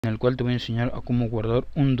en el cual te voy a enseñar a cómo guardar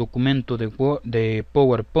un documento de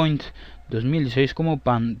PowerPoint 2016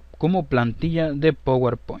 como plantilla de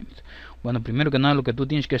PowerPoint. Bueno, primero que nada lo que tú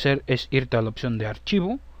tienes que hacer es irte a la opción de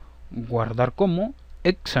archivo, guardar como,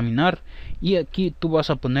 examinar, y aquí tú vas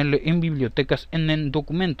a ponerle en bibliotecas en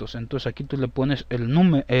documentos. Entonces aquí tú le pones el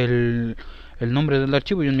nombre del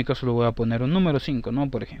archivo. Yo en mi caso le voy a poner un número 5, ¿no?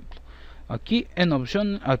 Por ejemplo. Aquí en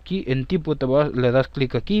opción, aquí en tipo le das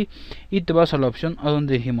clic aquí y te vas a la opción a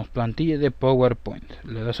donde dijimos plantilla de PowerPoint.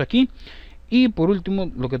 Le das aquí y por último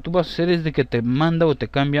lo que tú vas a hacer es de que te manda o te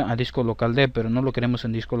cambia a disco local D, pero no lo queremos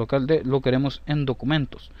en disco local D, lo queremos en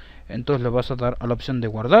documentos. Entonces le vas a dar a la opción de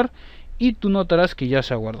guardar y tú notarás que ya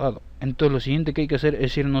se ha guardado. Entonces lo siguiente que hay que hacer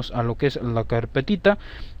es irnos a lo que es la carpetita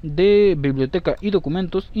de biblioteca y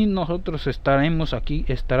documentos, y nosotros estaremos aquí,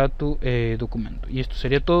 estará tu documento. Y esto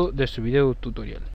sería todo de este video tutorial.